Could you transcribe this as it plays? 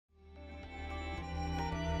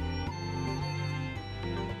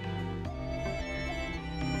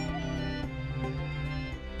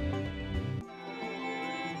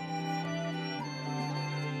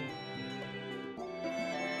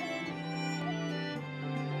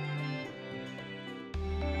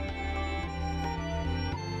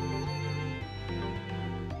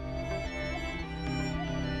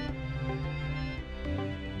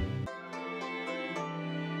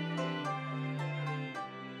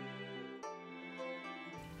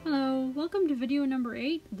welcome to video number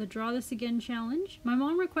 8, the Draw This Again challenge. My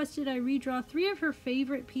mom requested I redraw 3 of her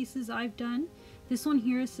favorite pieces I've done. This one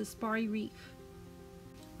here is Cespari reef.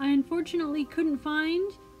 I unfortunately couldn't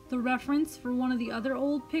find the reference for one of the other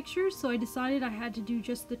old pictures, so I decided I had to do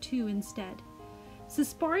just the 2 instead.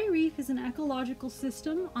 Cespari reef is an ecological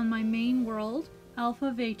system on my main world,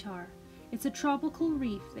 Alpha Vetar. It's a tropical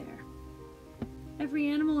reef there. Every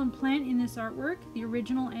animal and plant in this artwork, the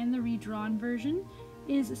original and the redrawn version,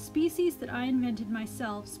 is a species that I invented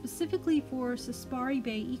myself specifically for Cespari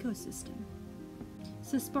Bay ecosystem.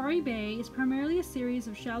 Cespari Bay is primarily a series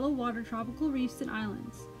of shallow water tropical reefs and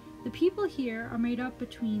islands. The people here are made up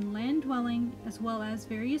between land-dwelling as well as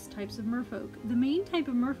various types of merfolk. The main type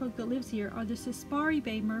of merfolk that lives here are the Cespari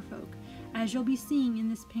Bay merfolk, as you'll be seeing in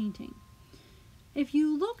this painting. If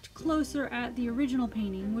you looked closer at the original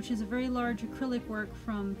painting, which is a very large acrylic work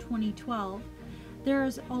from 2012,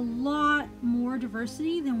 there's a lot more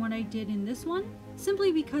diversity than what I did in this one,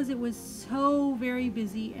 simply because it was so very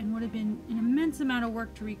busy and would have been an immense amount of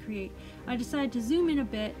work to recreate. I decided to zoom in a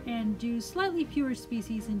bit and do slightly fewer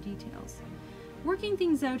species and details. Working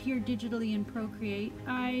things out here digitally in Procreate,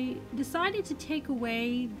 I decided to take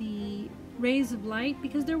away the rays of light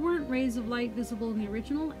because there weren't rays of light visible in the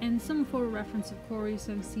original, and some photo reference of coral reefs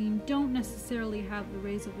I've seen don't necessarily have the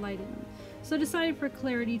rays of light in them. So I decided for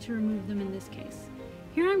clarity to remove them in this case.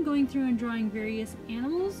 Here I'm going through and drawing various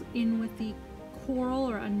animals in with the coral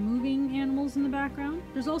or unmoving animals in the background.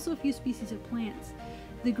 There's also a few species of plants.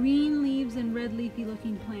 The green leaves and red leafy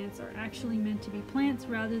looking plants are actually meant to be plants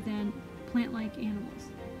rather than plant-like animals.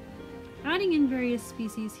 Adding in various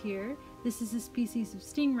species here, this is a species of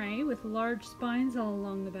stingray with large spines all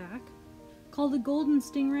along the back. Called the golden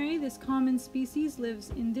stingray, this common species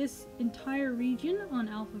lives in this entire region on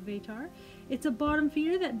Alpha Vetar. It's a bottom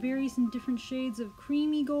feeder that varies in different shades of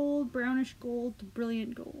creamy gold, brownish gold, to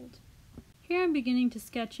brilliant gold. Here I'm beginning to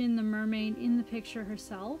sketch in the mermaid in the picture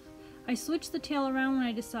herself. I switched the tail around when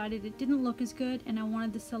I decided it didn't look as good and I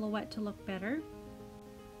wanted the silhouette to look better.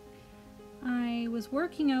 I was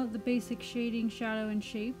working out the basic shading, shadow, and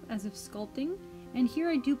shape as if sculpting, and here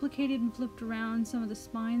I duplicated and flipped around some of the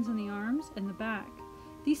spines on the arms and the back.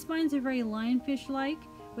 These spines are very lionfish-like,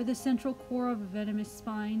 with a central core of a venomous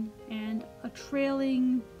spine and a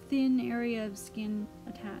trailing, thin area of skin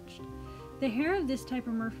attached. The hair of this type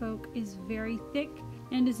of merfolk is very thick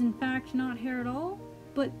and is in fact not hair at all,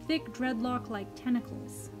 but thick dreadlock-like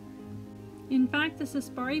tentacles. In fact, the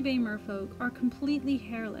Cespari Bay merfolk are completely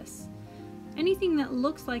hairless. Anything that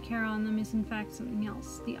looks like hair on them is in fact something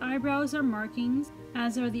else. The eyebrows are markings,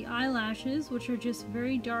 as are the eyelashes, which are just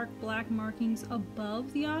very dark black markings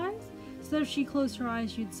above the eyes, so that if she closed her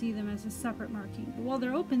eyes you'd see them as a separate marking. But while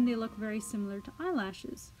they're open they look very similar to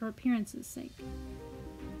eyelashes, for appearance's sake.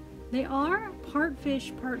 They are part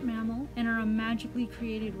fish, part mammal, and are a magically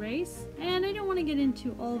created race, and I don't want to get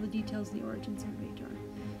into all the details of the origins of Vetar.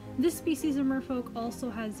 This species of merfolk also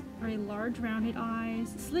has very large rounded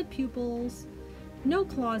eyes, slit pupils, no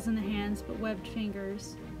claws in the hands but webbed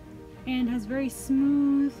fingers, and has very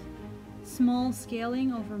smooth, small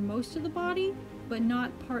scaling over most of the body, but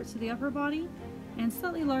not parts of the upper body, and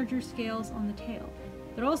slightly larger scales on the tail.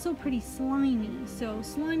 They're also pretty slimy, so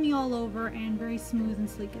slimy all over and very smooth and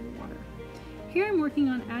sleek in the water. Here I'm working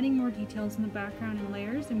on adding more details in the background and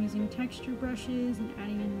layers. I'm using texture brushes and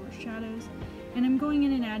adding in more shadows, and I'm going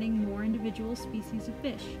in and adding more individual species of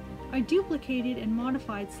fish. I duplicated and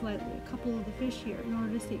modified slightly a couple of the fish here in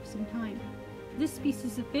order to save some time. This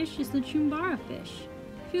species of fish is the chumbara fish.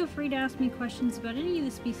 Feel free to ask me questions about any of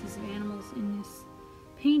the species of animals in this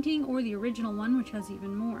painting or the original one, which has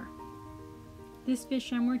even more. This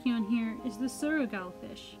fish I'm working on here is the surugal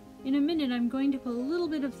fish. In a minute I'm going to put a little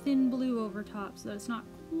bit of thin blue over top so that it's not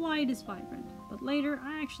quite as vibrant, but later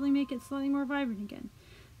I actually make it slightly more vibrant again.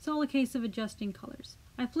 It's all a case of adjusting colors.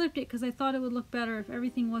 I flipped it because I thought it would look better if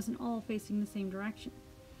everything wasn't all facing the same direction.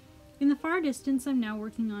 In the far distance I'm now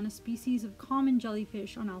working on a species of common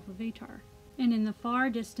jellyfish on Alpha Vetar, and in the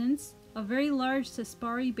far distance a very large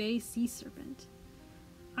Cespari Bay sea serpent.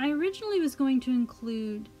 I originally was going to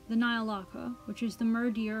include the Nyalaka, which is the mer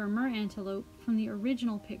deer or mer antelope from the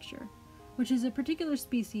original picture, which is a particular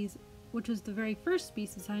species, which was the very first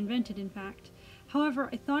species I invented in fact. However,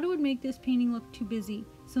 I thought it would make this painting look too busy,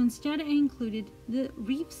 so instead I included the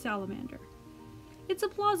reef salamander. It's a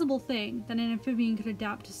plausible thing that an amphibian could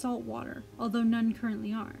adapt to salt water, although none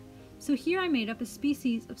currently are. So here I made up a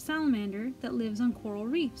species of salamander that lives on coral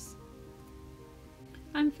reefs.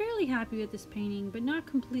 I'm fairly happy with this painting, but not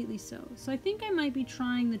completely so I think I might be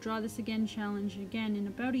trying the Draw This Again challenge again in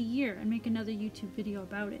about a year and make another YouTube video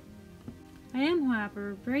about it. I am,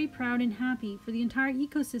 however, very proud and happy for the entire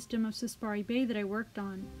ecosystem of Cespari Bay that I worked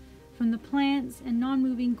on. From the plants and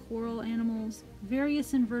non-moving coral animals,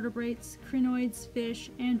 various invertebrates, crinoids, fish,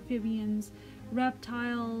 amphibians,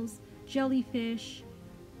 reptiles, jellyfish,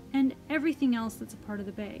 and everything else that's a part of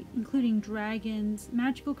the bay, including dragons,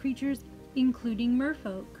 magical creatures, including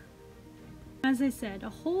merfolk. As I said, a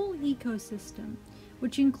whole ecosystem,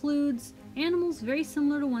 which includes animals very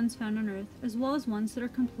similar to ones found on Earth, as well as ones that are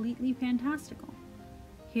completely fantastical.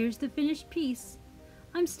 Here's the finished piece.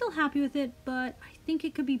 I'm still happy with it, but I think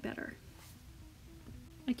it could be better.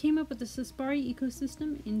 I came up with the Cespari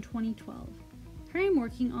ecosystem in 2012. Here I'm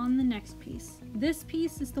working on the next piece. This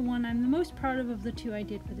piece is the one I'm the most proud of the two I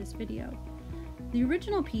did for this video. The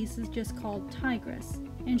original piece is just called Tigress,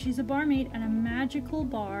 and she's a barmaid at a magical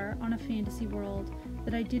bar on a fantasy world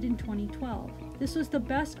that I did in 2012. This was the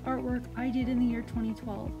best artwork I did in the year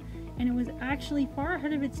 2012, and it was actually far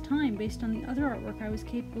ahead of its time based on the other artwork I was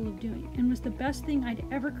capable of doing, and was the best thing I'd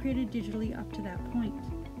ever created digitally up to that point.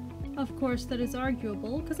 Of course, that is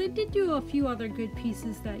arguable, because I did do a few other good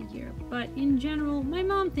pieces that year, but in general, my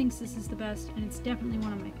mom thinks this is the best, and it's definitely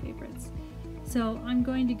one of my favorites. So I'm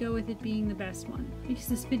going to go with it being the best one, because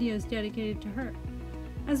this video is dedicated to her.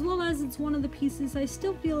 As well as it's one of the pieces I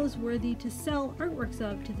still feel is worthy to sell artworks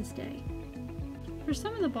of to this day. For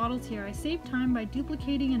some of the bottles here, I saved time by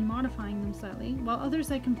duplicating and modifying them slightly, while others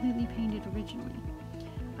I completely painted originally.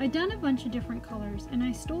 I'd done a bunch of different colors, and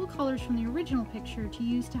I stole colors from the original picture to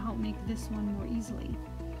use to help make this one more easily.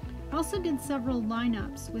 I also did several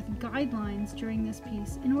lineups with guidelines during this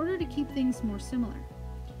piece in order to keep things more similar.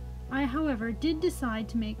 I, however, did decide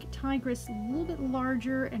to make Tigress a little bit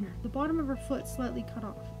larger and the bottom of her foot slightly cut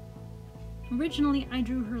off. Originally, I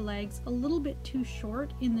drew her legs a little bit too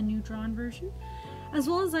short in the new drawn version, as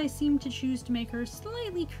well as I seemed to choose to make her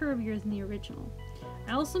slightly curvier than the original.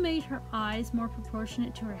 I also made her eyes more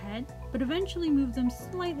proportionate to her head, but eventually moved them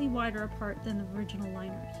slightly wider apart than the original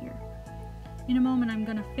line art here. In a moment I'm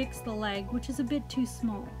going to fix the leg, which is a bit too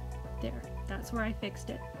small. There, that's where I fixed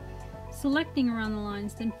it. Selecting around the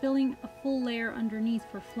lines, then filling a full layer underneath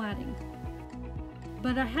for flatting.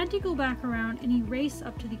 But I had to go back around and erase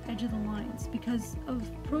up to the edge of the lines because of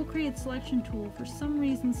Procreate selection tool for some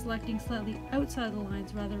reason selecting slightly outside the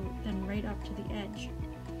lines rather than right up to the edge.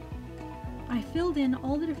 I filled in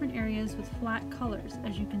all the different areas with flat colors,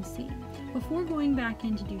 as you can see, before going back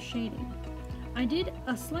in to do shading. I did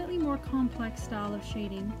a slightly more complex style of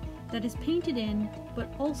shading that is painted in,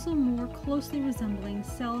 but also more closely resembling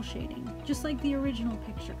cell shading, just like the original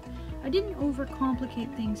picture. I didn't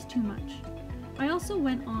overcomplicate things too much. I also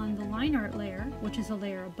went on the line art layer, which is a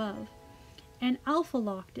layer above, and alpha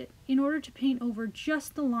locked it in order to paint over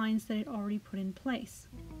just the lines that I'd already put in place.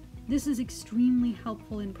 This is extremely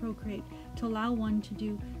helpful in Procreate to allow one to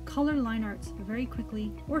do color line arts very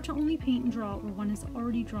quickly, or to only paint and draw where one is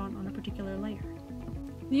already drawn on a particular layer.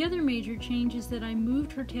 The other major change is that I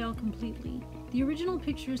moved her tail completely. The original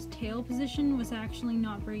picture's tail position was actually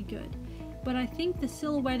not very good, but I think the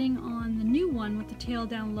silhouetting on the new one with the tail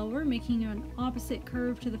down lower, making an opposite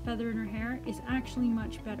curve to the feather in her hair, is actually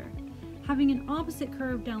much better. Having an opposite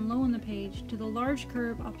curve down low on the page to the large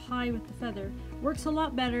curve up high with the feather works a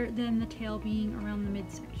lot better than the tail being around the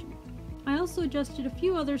midsection. I also adjusted a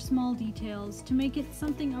few other small details to make it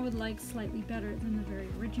something I would like slightly better than the very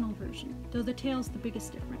original version, though the tail's the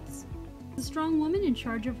biggest difference. As a strong woman in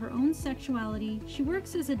charge of her own sexuality, she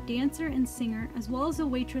works as a dancer and singer as well as a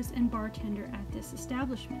waitress and bartender at this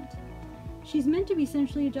establishment. She's meant to be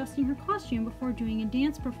essentially adjusting her costume before doing a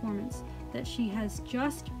dance performance that she has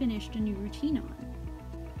just finished a new routine on.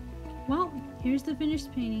 Well, here's the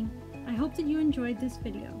finished painting. I hope that you enjoyed this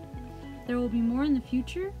video. There will be more in the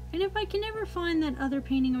future, and if I can ever find that other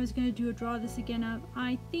painting I was going to do a draw this again of,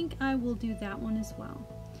 I think I will do that one as well.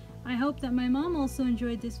 I hope that my mom also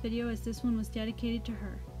enjoyed this video, as this one was dedicated to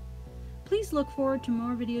her. Please look forward to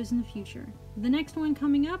more videos in the future. The next one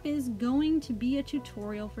coming up is going to be a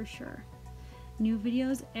tutorial for sure. New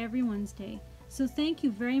videos every Wednesday. So thank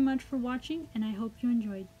you very much for watching, and I hope you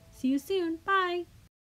enjoyed. See you soon. Bye!